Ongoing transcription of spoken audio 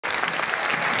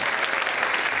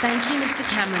Thank you, Mr.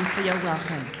 Cameron, for your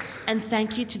welcome, and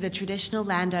thank you to the traditional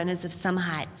landowners of some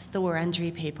Heights, the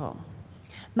Wurundjeri people.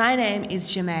 My name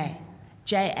is Jamie,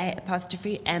 J-A''M-I-E.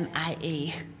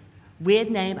 Weird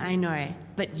name, I know,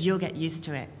 but you'll get used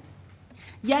to it.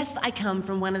 Yes, I come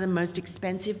from one of the most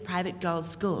expensive private girls'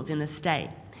 schools in the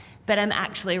state, but I'm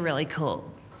actually really cool.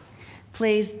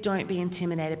 Please don't be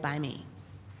intimidated by me.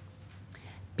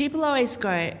 People always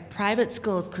go, private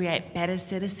schools create better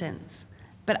citizens,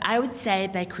 but I would say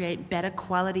they create better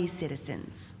quality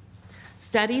citizens.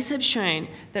 Studies have shown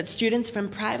that students from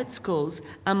private schools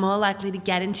are more likely to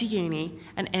get into uni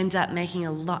and end up making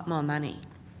a lot more money,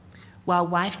 while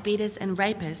wife beaters and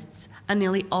rapists are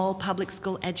nearly all public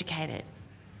school educated.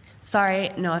 Sorry,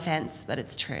 no offence, but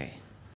it's true.